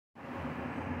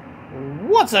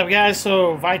What's up, guys?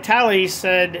 So, Vitaly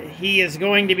said he is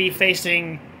going to be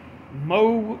facing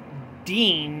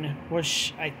Deen,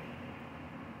 which I.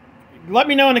 Let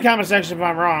me know in the comment section if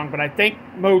I'm wrong, but I think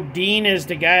Deen is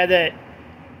the guy that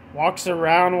walks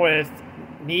around with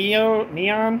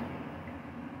Neon.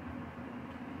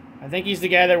 I think he's the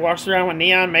guy that walks around with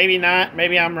Neon. Maybe not.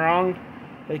 Maybe I'm wrong.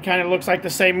 But he kind of looks like the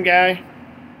same guy.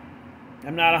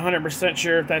 I'm not 100%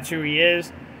 sure if that's who he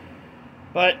is.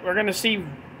 But we're going to see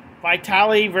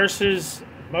Vitaly versus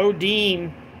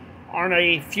Deen on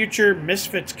a future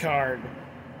Misfits card.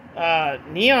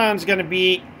 Neon's going to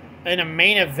be in a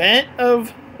main event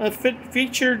of a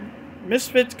featured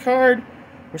Misfits card,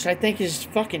 which I think is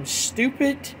fucking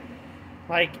stupid.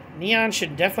 Like, Neon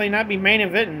should definitely not be main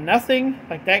eventing nothing.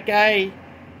 Like, that guy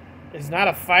is not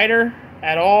a fighter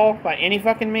at all by any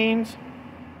fucking means.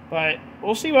 But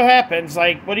we'll see what happens.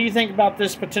 Like, what do you think about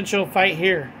this potential fight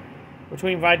here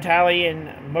between Vitaly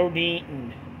and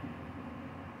Deen?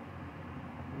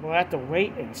 We'll have to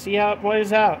wait and see how it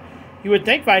plays out. You would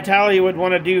think Vitaly would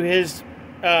want to do his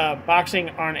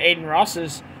boxing on Aiden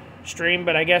Ross's stream,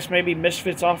 but I guess maybe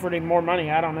Misfits offered him more money.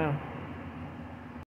 I don't know.